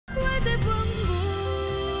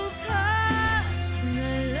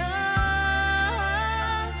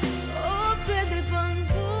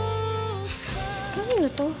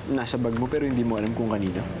to? Nasa bag mo pero hindi mo alam kung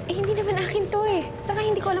kanino. Eh, hindi naman akin to eh. Tsaka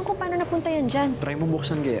hindi ko alam kung paano napunta yan dyan. Try mo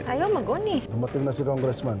buksan kaya. Ayaw mag-on eh. Dumating na si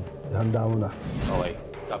Congressman. Ihanda mo na. Okay.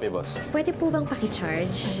 Copy, boss. Pwede po bang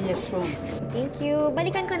paki-charge? Yes, ma'am. Thank you.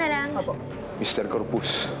 Balikan ko na lang. Apo. Mr.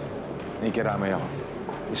 Corpus, nakikiramay ako.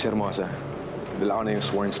 Miss Hermosa, dala ko na yung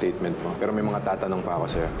sworn statement mo. Pero may mga tatanong pa ako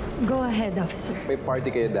sa'yo. Go ahead, officer. May party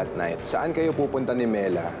kayo that night. Saan kayo pupunta ni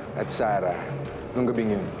Mela at Sarah nung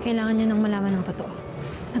gabing yun? Kailangan niyo nang malaman ng totoo.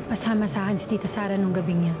 Nagpasama sa akin si Tita Sara nung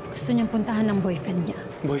gabing niya. Gusto niyang puntahan ng boyfriend niya.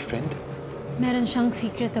 Boyfriend? Meron siyang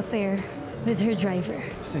secret affair with her driver.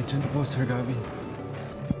 Pasensya na po, Sir Gavin.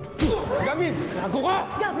 Gavin! Nago ka!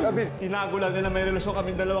 Gavin! Tinago lang na may relasyon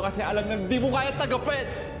kaming dalawa kasi alam na di mo kaya tagapin!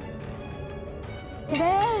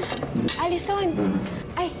 Bel! Alison!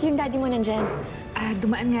 Ay, yung daddy mo nandyan.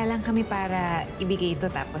 Dumaan nga lang kami para ibigay ito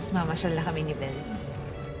tapos mamasyal na kami ni Bel.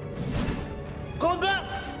 Call back!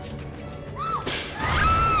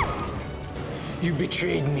 You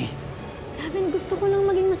betrayed me. Gavin, gusto ko lang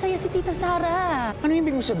maging masaya si Tita Sara. Ano ibig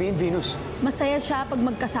mo sabihin, Venus? Masaya siya pag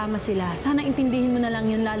magkasama sila. Sana intindihin mo na lang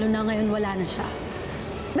yun, lalo na ngayon wala na siya.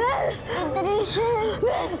 Bel! Rachel!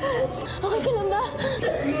 Bel! Okay ka lang ba?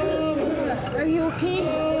 Are you okay?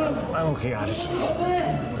 I'm okay, Alice.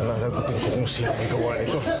 Nalalagutin ko kung sino may gawa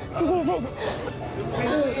nito. Si David!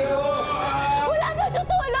 Wala na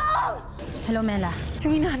tutulong! Hello, Mela.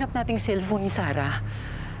 Yung hinahanap nating cellphone ni Sarah,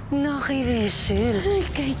 na kay Rachel. Ay,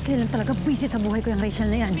 kahit kailan talaga busy sa buhay ko yung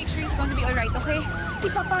Rachel na yan. Make sure he's going to be alright, okay?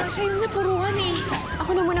 Di pa pa siya yung napuruhan eh.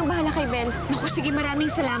 Ako na munang bahala kay Bel. Naku, sige,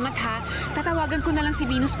 maraming salamat ha. Tatawagan ko na lang si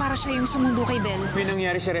Venus para siya yung sumundo kay Bel. May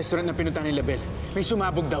nangyari sa restaurant na pinunta ni Label. May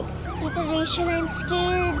sumabog daw. Tita Rachel, I'm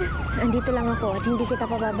scared. Andito lang ako at hindi kita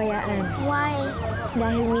pababayaan. Why?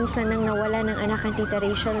 Dahil minsan nang nawala ng anak ang Tita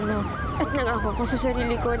Rachel mo. At nangako ko sa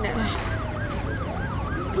sarili ko na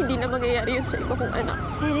hindi na mangyayari yun sa iba kong anak.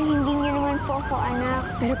 Pero hindi niyo naman po ako anak.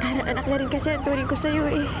 Pero parang anak na rin kasi ang turing ko sa'yo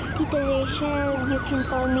eh. Tita Rachel, you can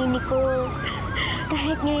call me Nicole.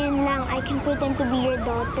 Kahit ngayon lang, I can pretend to be your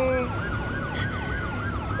daughter.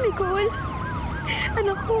 Nicole,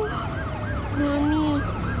 anak ko. Mommy.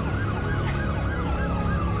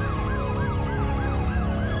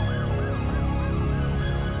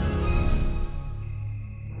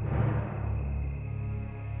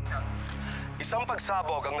 Isang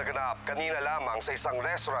pagsabog ang naganap kanina lamang sa isang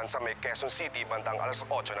restaurant sa may Quezon City bandang alas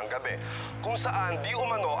 8 ng gabi, kung saan di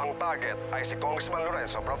umano ang target ay si Congressman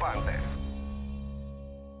Lorenzo Bravante.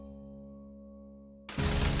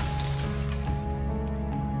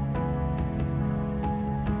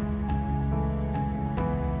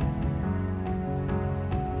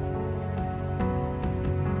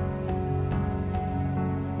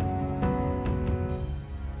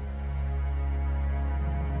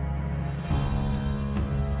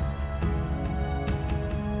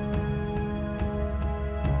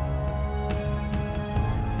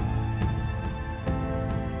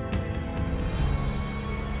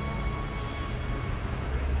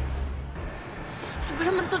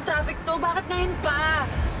 Ano naman to traffic to? Bakit ngayon pa?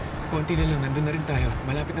 Konti na lang, nandun na rin tayo.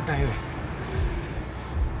 Malapit na tayo eh.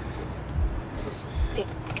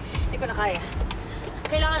 Hindi ko na kaya.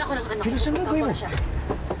 Kailangan ako ng anak. Venus, saan gagawin mo?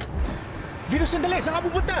 Venus, sandali! Saan ka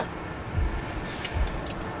pupunta?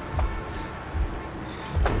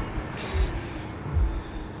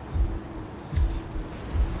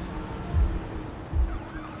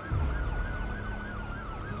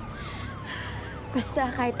 Basta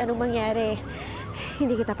kahit anong mangyari,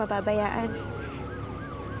 hindi kita pababayaan.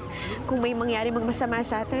 Kung may mangyari magmasama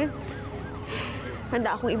sa atin,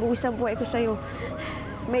 handa akong ibuwis ang buhay ko sa'yo.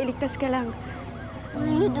 Mailigtas ka lang.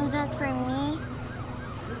 Will you do that for me?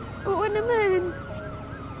 Oo naman.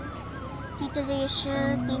 Tita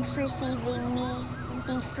Rachel, thank you for saving me. And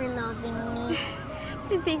thank you for loving me.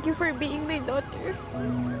 And thank you for being my daughter.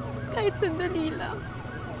 Kahit sandali lang.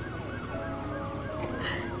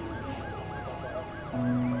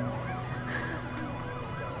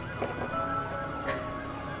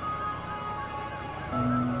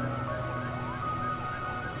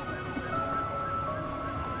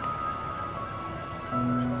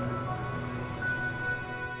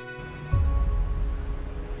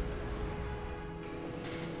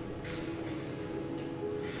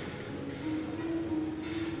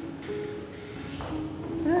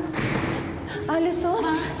 Alison?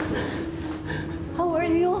 How are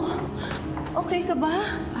you? Okay ka ba?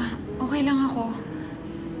 Okay lang ako.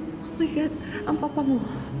 Oh my God, ang papa mo.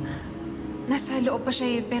 Nasa loob pa siya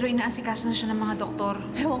eh, pero inaasikaso na siya ng mga doktor.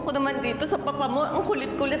 Ewan ko naman dito sa papa mo. Ang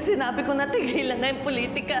kulit-kulit, sinabi ko na tigilan na yung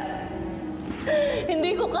politika.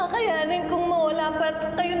 Hindi ko kakayanin kung mawala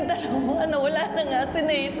pa kayong dalawa na wala na nga si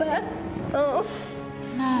Nathan. Oh.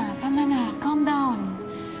 Tama na. Calm down.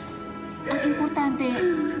 Ang importante,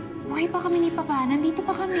 buhay pa kami ni Papa. Nandito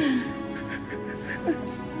pa kami.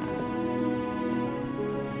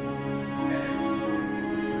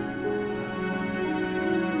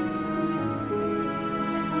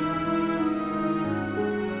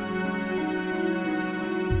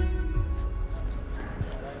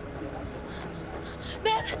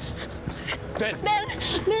 Bel! Bel! Bel!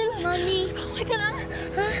 Bel! Mommy! Okay ka lang?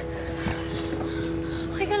 Ha?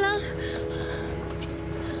 Okay ka lang?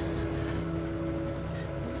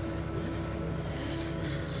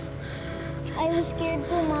 I was scared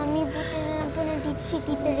po, Mommy. Buti na lang po nandito si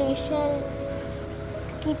Tita Rachel.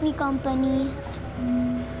 To keep me company.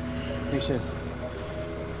 Rachel,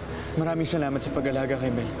 maraming salamat sa pag-alaga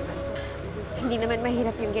kay Bel. Hindi naman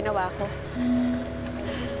mahirap yung ginawa ko.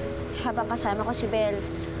 Habang kasama ko si Bel,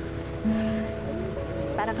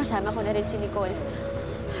 parang kasama ko na rin si Nicole.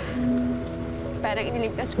 Parang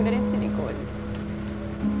iniligtas ko na rin si Nicole.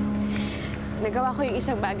 Nagawa ko yung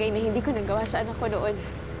isang bagay na hindi ko nagawa sa anak ko noon.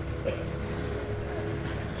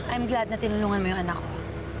 I'm glad na tinulungan mo yung anak ko.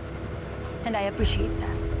 And I appreciate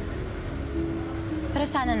that. Pero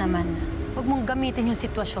sana naman, huwag mong gamitin yung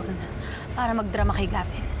sitwasyon para magdrama kay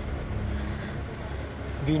Gavin.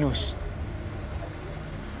 Venus.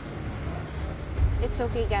 It's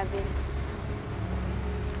okay, Gavin.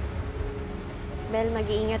 Bel,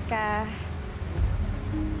 mag-iingat ka.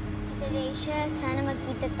 Tita Rachel, sana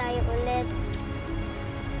magkita tayo ulit.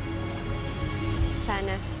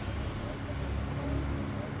 Sana.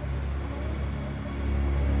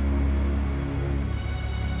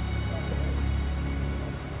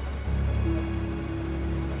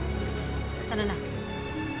 Tara na.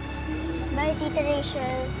 Bye, Tita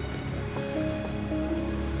Rachel.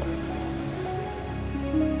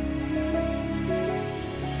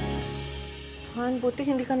 Han, buti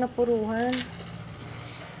hindi ka napuruhan.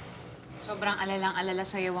 Sobrang alalang-alala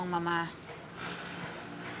sa'yo ang mama.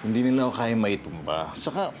 Hindi nila ako kaya maitumba.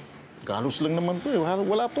 Saka, galos lang naman to eh.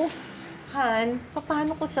 Wala to. Han,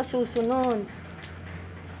 paano ko sa susunod?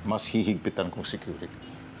 Mas hihigpitan kong security.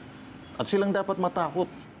 At silang dapat matakot.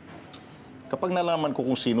 Kapag nalaman ko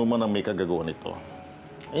kung sino man ang may kagagawa nito,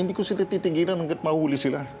 eh, hindi ko sila titigilan hanggat mahuli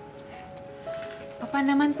sila. Papa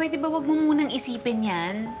naman, pwede ba wag mo munang isipin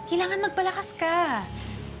yan? Kailangan magpalakas ka.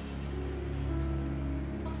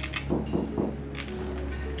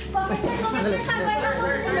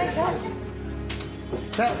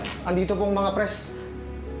 Sir, andito pong mga press.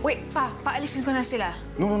 Wait, paalisin ko na sila.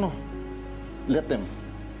 No. Let them.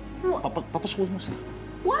 Papasukin mo sila.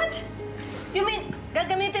 What? You mean,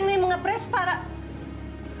 gagamitin mo yung mga press para...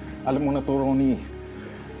 Alam mo na, Tony,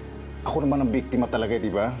 ako naman ang biktima talaga,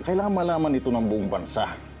 di ba? Kailangan malaman ito ng buong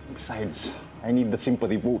bansa. Besides, I need the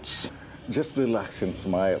sympathy votes. Just relax and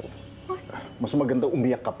smile. What? Mas maganda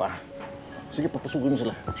umiyak ka pa. Sige, papasukin mo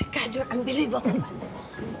sila. My God, you're unbelievable.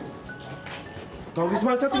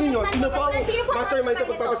 Congressman, sa tingin nyo, sino po ang mastermind sa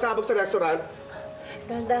pagpapasabog sa restaurant?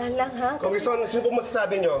 Dahan-dahan lang, ha? Congressman, sino po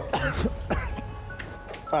masasabi nyo?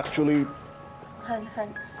 Actually... Han,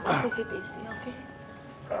 take it easy, okay?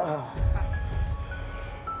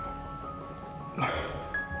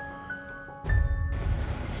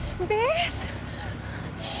 Bes!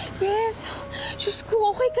 Bes! Diyos ko,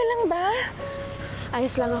 okay ka lang ba?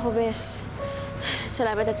 Ayos lang ako, Bes.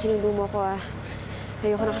 Salamat at sinundo mo ko, ah.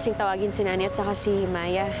 Ayoko na kasing tawagin si Nani at saka si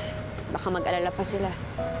Maya. Baka mag-alala pa sila.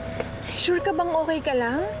 Sure ka bang okay ka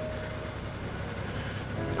lang?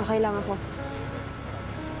 Okay lang ako.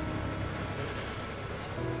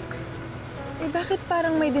 Eh, bakit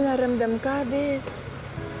parang may dinaramdam ka, Bes?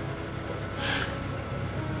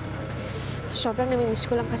 Sobrang namimiss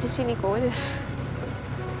ko lang kasi si Nicole.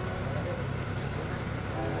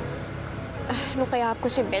 Nung kayakap ko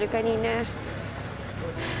si Bel kanina,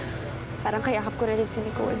 parang kayakap ko na din si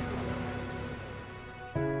Nicole.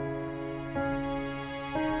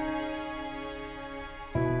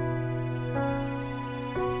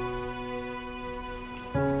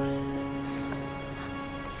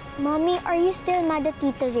 Mommy, are you still mad at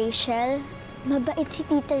Tita Rachel? Mabait si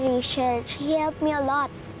Tita Rachel. She helped me a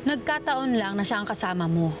lot. Nagkataon lang na siya ang kasama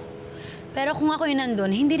mo. Pero kung ako yung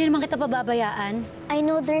nandun, hindi rin naman kita pababayaan. I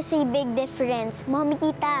know there's a big difference. Mommy,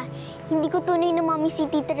 Tita, hindi ko tunay na mommy si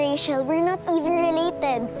Tita Rachel. We're not even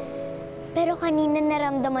related. Pero kanina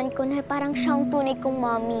naramdaman ko na parang siyang tunay kong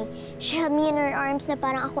mommy. She held me in her arms na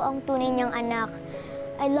parang ako ang tunay niyang anak.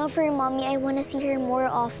 I love her, Mommy. I wanna see her more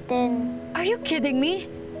often. Are you kidding me?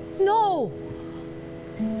 No!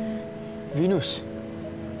 Venus.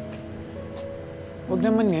 Huwag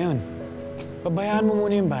naman ngayon. Pabayaan mo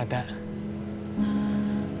muna yung bata.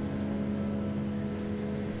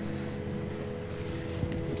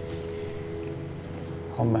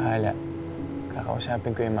 Akong bahala.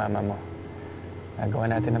 Kakausapin ko yung mama mo. Nagawa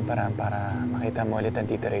natin ng paraan para makita mo ulit ang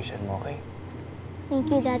Tita Rachel mo, okay?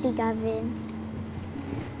 Thank you, Daddy Gavin.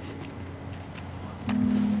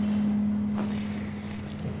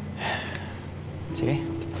 Sige.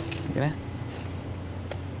 Sige na.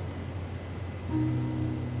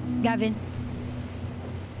 Gavin.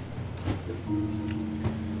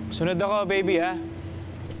 Sunod ako, baby, ha?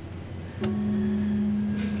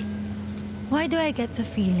 Why do I get the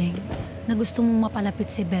feeling na gusto mong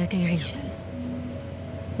mapalapit si Belle kay Rachel?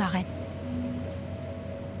 Bakit?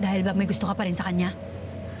 Dahil ba may gusto ka pa rin sa kanya?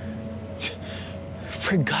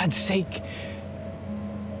 For God's sake.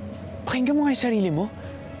 Pakinggan mo nga yung sarili mo.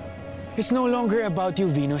 It's no longer about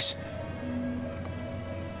you, Venus.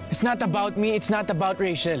 It's not about me, it's not about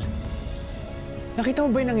Rachel. Nakita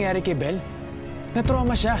mo ba yung nangyari kay Belle?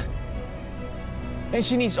 Na-trauma siya. And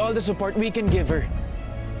she needs all the support we can give her.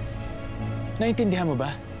 Naintindihan mo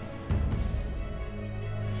ba?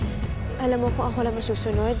 Alam mo kung ako lang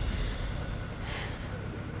masusunod,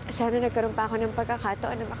 sana nagkaroon pa ako ng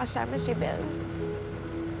pagkakataon na makasama si Belle.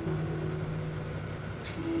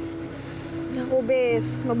 Naku,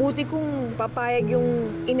 Bes. Mabuti kung papayag yung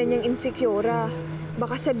ina niyang insecure.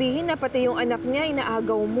 Baka sabihin na pati yung anak niya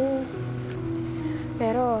inaagaw mo.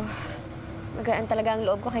 Pero, magaan talaga ang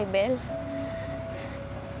loob ko kay Belle.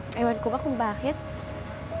 Ewan ko ba kung bakit?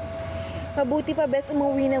 Mabuti pa, Bes,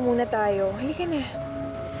 umuwi na muna tayo. Halika na.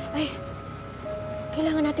 Ay,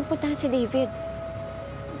 kailangan natin puntahan si David.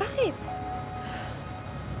 Bakit?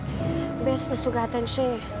 Bes, nasugatan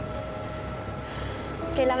siya eh.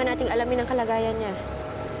 Kailangan nating alamin ang kalagayan niya.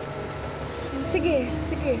 Sige,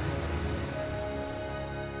 sige.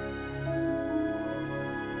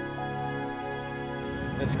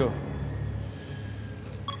 Let's go.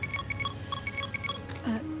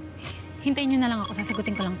 Hintayin niyo na lang ako.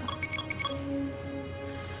 Sasagutin ko lang to.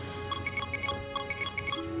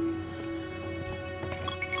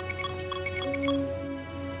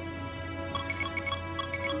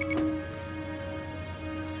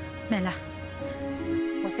 Mela.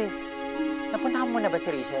 Sis, napuntahan mo na ba si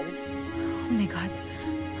Rachel? Oh my God.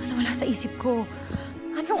 Wala sa isip ko.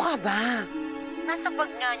 Ano ka ba? Nasa bag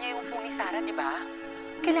nga niya yung phone ni Sarah, di ba?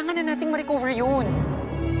 Kailangan na nating ma-recover yun.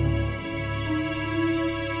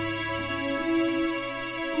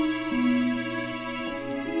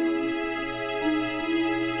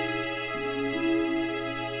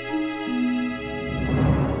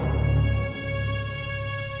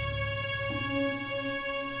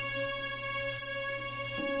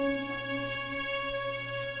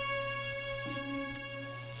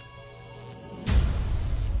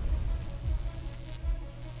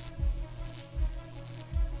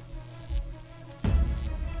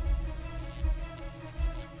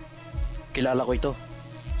 Kilala ko ito.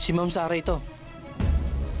 Si Ma'am Sarah ito.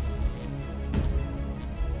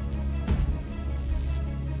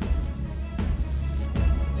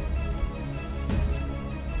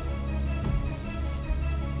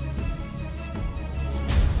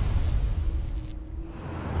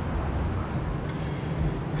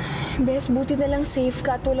 Bes, buti na lang safe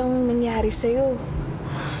ka at walang nangyari sa'yo.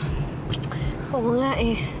 Oo nga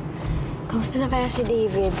eh. Kamusta na kaya si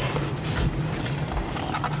David?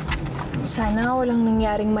 Sana walang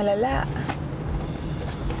nangyaring malala.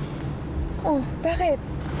 Oh, bakit?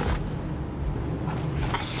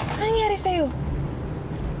 Ano nangyari sa'yo?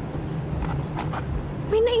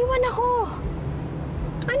 May naiwan ako.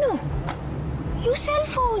 Ano? Yung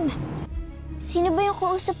cellphone. Sino ba yung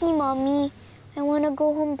kausap ni Mommy? I wanna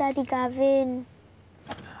go home, Daddy Gavin.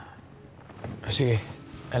 Sige,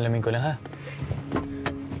 alamin ko lang ha.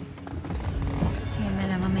 Sige,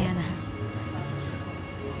 Mela, mamaya na.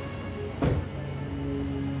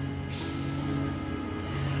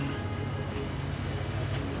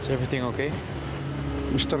 Is everything okay?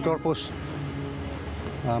 Mr. Corpus,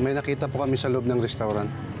 may nakita po kami sa loob ng restaurant.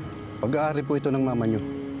 Pag-aari po ito ng mama niyo.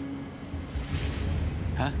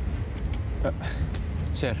 Ha?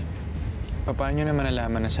 Sir, paano nyo naman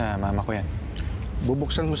nalaman na sa mama ko yan?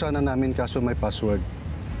 Bubuksan ko sana namin kaso may password.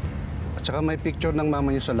 At saka may picture ng mama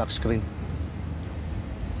niyo sa lock screen.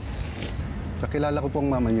 Kakilala ko po ang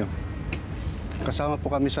mama niyo. Kasama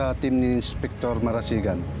po kami sa team ni Inspector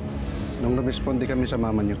Marasigan nung rumisponde kami sa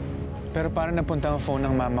mama niyo. Pero paano napunta ang phone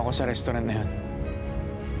ng mama ko sa restaurant na yun?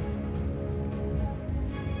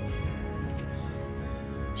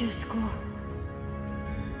 Diyos ko.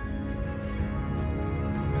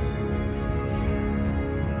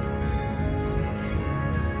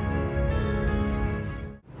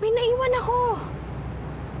 May naiwan ako.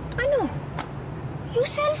 Ano? Yung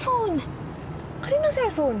cellphone. Kaninong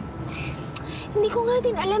cellphone? Hindi ko nga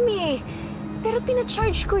din alam eh. Pero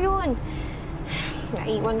pinacharge ko yun.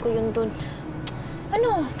 Naiwan ko yun dun.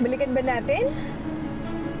 Ano? Balikan ba natin?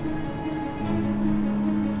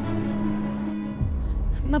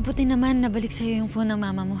 Mabuti naman nabalik sa'yo yung phone ng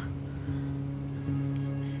mama mo.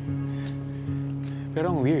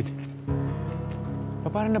 Pero ang weird.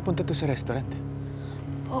 Paano napunta to sa restaurant?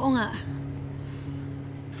 Oo nga.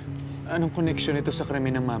 Anong connection ito sa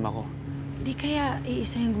krimen ng mama ko? Di kaya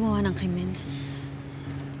iisa yung gumawa ng krimen?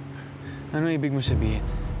 Ano ibig mo sabihin?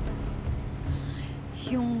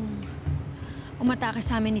 Yung umatake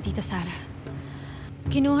sa amin ni Tita Sara.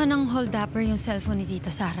 Kinuha ng hold-upper yung cellphone ni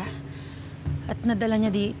Tita Sara at nadala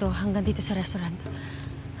niya dito hanggang dito sa restaurant.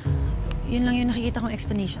 Yun lang yung nakikita kong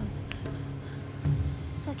explanation.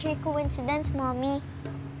 Such a coincidence, Mommy.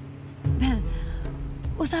 Bel,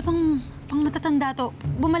 usapang pang matatanda to.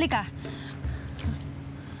 Bumalik ka.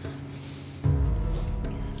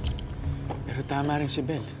 Pero tama rin si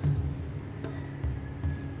Bel.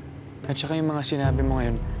 At saka yung mga sinabi mo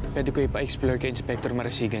ngayon, pwede ko ipa-explore kay Inspector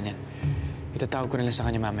Marasigan yan. Itatawag ko na lang sa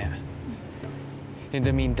kanya mamaya. In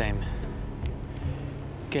the meantime,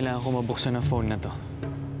 kailangan ko mabuksan ang phone na to.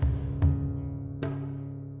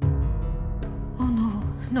 Oh no.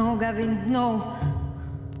 No, Gavin. No.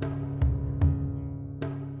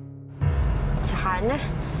 Saka na.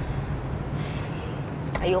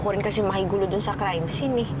 Ayoko rin kasi makigulo dun sa crime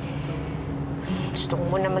scene eh. Gusto ko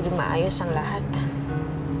muna maging maayos ang lahat.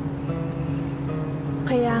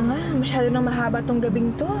 Kaya nga, masyado nang mahaba tong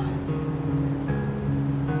gabing to.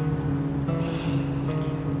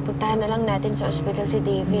 Puntahan na lang natin sa ospital si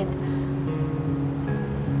David.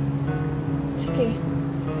 Sige.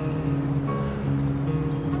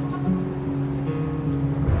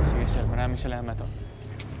 Sige, sir. Maraming salamat, oh.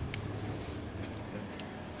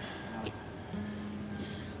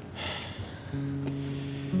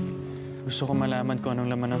 Gusto ko malaman kung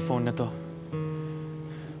anong laman ng phone na to.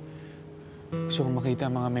 Gusto kong makita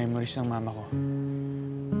ang mga memories ng mama ko.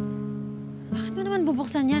 Bakit mo naman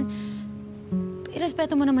bubuksan yan?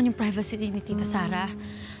 Irespeto mo naman yung privacy ni Tita Sara.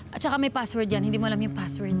 At saka may password yan, hindi mo alam yung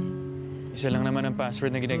password. Isa lang naman ang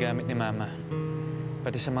password na ginagamit ni Mama.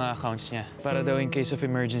 Pati sa mga accounts niya. Para daw in case of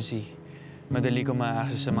emergency, madali ko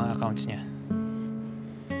ma-access sa mga accounts niya.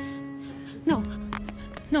 No.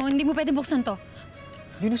 No, hindi mo pwede buksan to.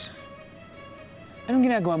 Venus, anong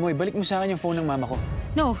ginagawa mo? Ibalik mo sa akin yung phone ng Mama ko.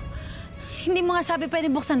 No. Hindi mo nga sabi pwede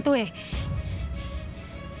buksan to eh.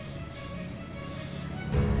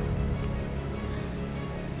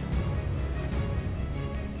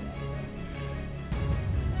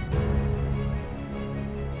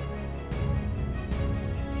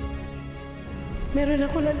 Meron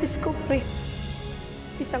ako na-discover.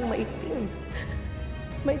 Isang maitim.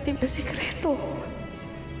 Maitim na sikreto.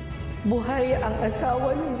 Buhay ang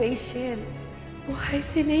asawa ni Rachel. Buhay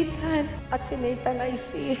si Nathan. At si Nathan ay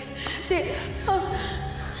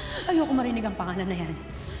Ayoko marinig ang pangalan na yan.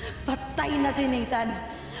 Patay na si Nathan.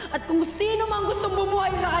 At kung sino mang gustong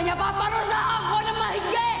bumuhay sa kanya, paparusahan ko na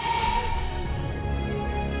mahigit!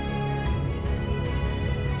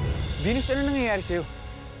 Venus, ano nangyayari sa'yo?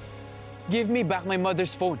 Give me back my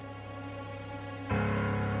mother's phone.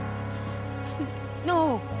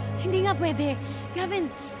 No, hindi nga pwede. Gavin,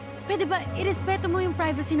 pwede ba irespeto mo yung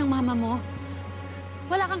privacy ng mama mo?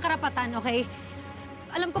 Wala kang karapatan, okay?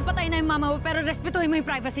 Alam ko patay na yung mama mo, pero respetuhin mo yung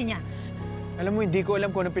privacy niya. Alam mo, hindi ko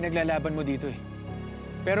alam kung anong pinaglalaban mo dito eh.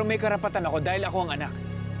 Pero may karapatan ako dahil ako ang anak.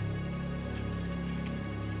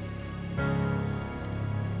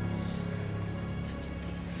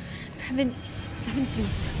 Gavin,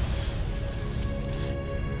 please.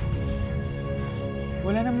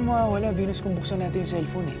 Wala namang mawawala, Venus, kung buksan natin yung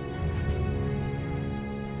cellphone eh.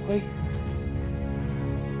 Okay?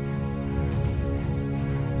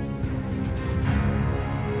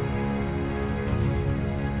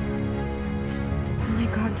 Oh my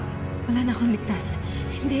God, wala na akong ligtas.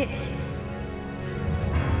 Hindi.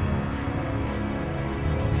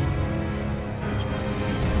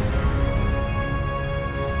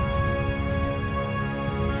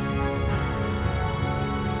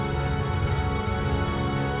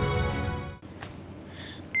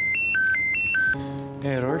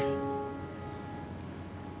 Error?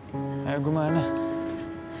 Ayaw gumana.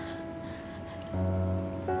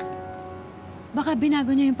 Baka binago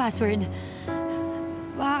niya yung password.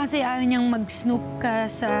 Baka kasi ayaw niyang mag-snoop ka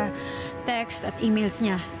sa text at emails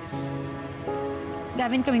niya.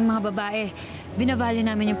 Gavin, kaming mga babae, binavalue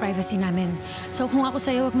namin yung privacy namin. So kung ako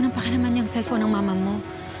sa'yo, huwag mo nang pakalaman yung cellphone ng mama mo.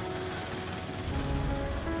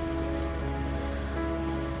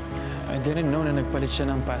 I didn't know na nagpalit siya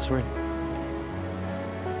ng password.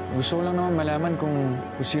 Gusto ko lang naman malaman kung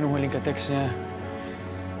sino huling ka-text niya.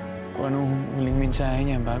 kung anong huling mensahe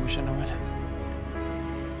niya bago siya nawala.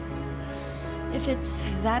 If it's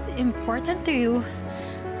that important to you,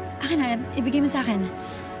 akin na, ibigay mo sa akin.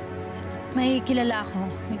 May kilala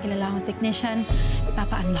akong technician,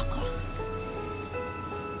 ipapa-unlock ko.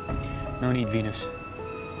 No need, Venus.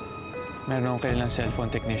 Meron akong kilalang cellphone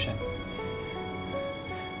technician.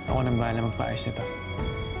 Ako nang bahala magpaayos nito.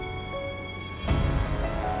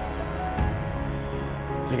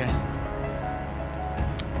 Halika na.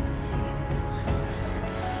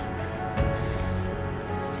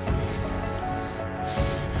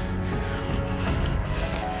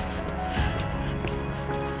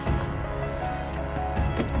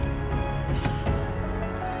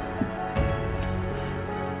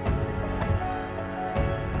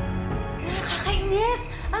 Nakakainis!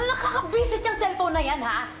 Ano nakakabisit yung cellphone na yan,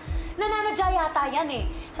 ha? Nananadya yata yan eh.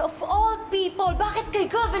 So of all people, bakit kay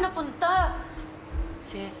Gavin napunta?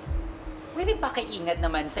 Sis, pwede pakiingat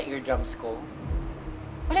naman sa eardrums ko.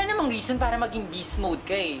 Wala namang reason para maging beast mode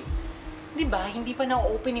ka eh. Di ba, hindi pa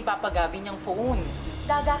na-open ni Papa Gavin yung phone.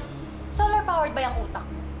 Daga, solar-powered ba yung utak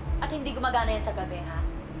mo? At hindi gumagana yan sa gabi, ha?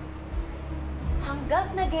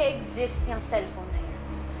 Hanggat nag-e-exist yung cellphone na yan,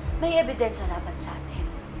 may ebidensya laban sa atin.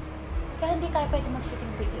 Kaya hindi tayo pwede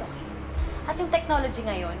mag-sitting pretty, okay? At yung technology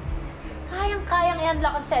ngayon, kayang-kayang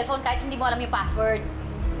i-unlock ang cellphone kahit hindi mo alam yung password.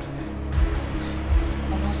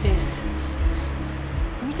 Ano, sis?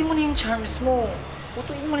 Gamitin mo na yung charms mo.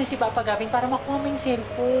 Utuin mo na si Papa Gavin para makuha mo yung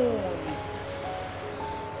cellphone.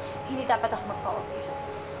 Hindi dapat ako magpa-obvious.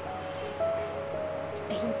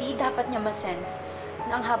 Eh, hindi dapat niya ma-sense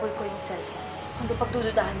na ang habol ko yung cellphone. Kundi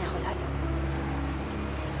pagdududahan niya ako lalo.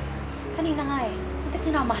 Kanina nga eh, muntik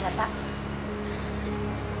niyo na ako mahalata.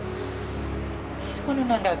 So, ano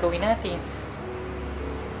na gagawin natin?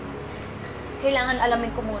 Kailangan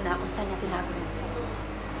alamin ko muna kung saan niya tinago yung phone.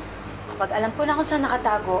 Kapag alam ko na kung saan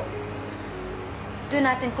nakatago, doon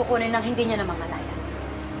natin kukunin ng hindi niya namamalayan.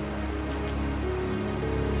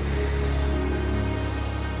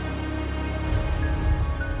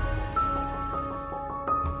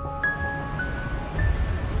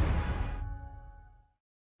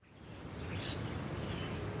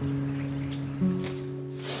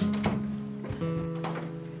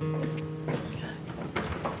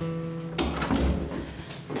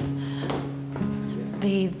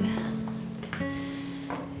 Babe,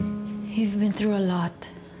 you've been through a lot.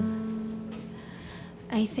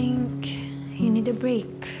 I think you need a break.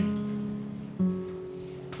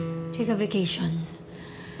 Take a vacation.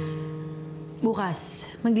 Bukas,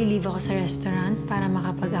 magli-leave ako sa restaurant para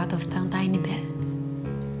makapag-out of town tayo ni Belle.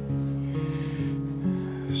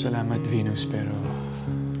 Salamat, Venus, pero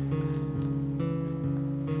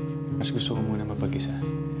mas gusto ko muna mapag-isa.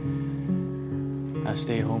 I'll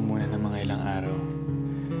stay home muna ng mga ilang araw.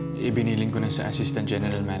 Ibiniling ko na sa assistant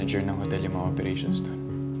general manager ng hotel yung mga operations doon.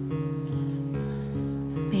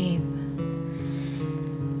 Babe,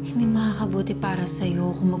 hindi makakabuti para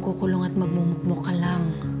sa'yo kung magkukulong at magmumukmuk ka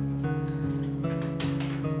lang.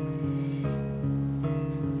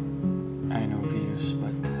 I know, Venus,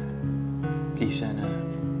 but please sana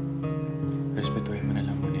respetuhin mo na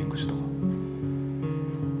lang muna yung gusto ko.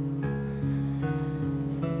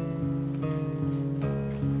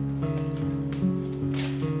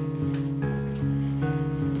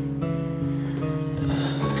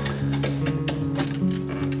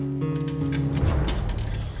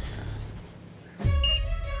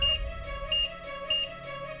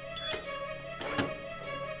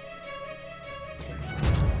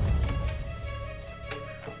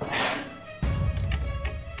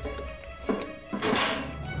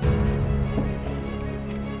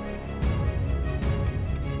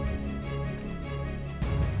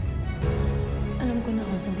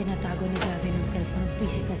 Saan tinatago ni Gavin ang cellphone ng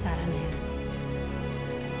pisit na Sara na yan.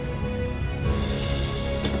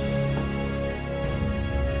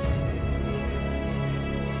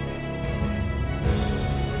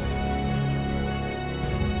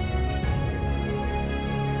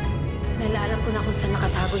 Mela, alam ko na kung saan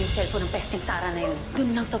nakatago yung cellphone ng pesting Sara na yun.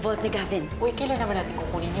 Doon lang sa vault ni Gavin. Uy, kailan naman natin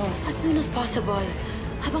kukunin yun? As soon as possible.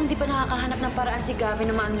 Habang di pa nakakahanap ng paraan si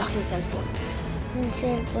Gavin na ma-unlock yung cellphone. Yung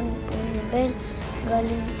cellphone po ni Belle,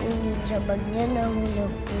 galing po yun sa bag niya,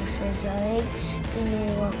 nahulog po sa sahig.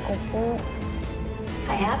 Pinuha ko po.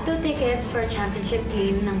 I have 2 tickets for a championship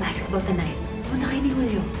game ng basketball tonight. Punta kayo ni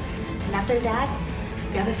Julio. And after that,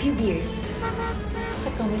 grab a few beers.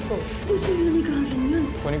 Bakit kami po? Gusto niyo ni Gavin yun.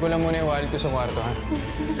 Kunin ko lang muna yung wallet ko sa kwarto, ha?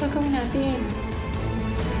 Ano gagawin natin?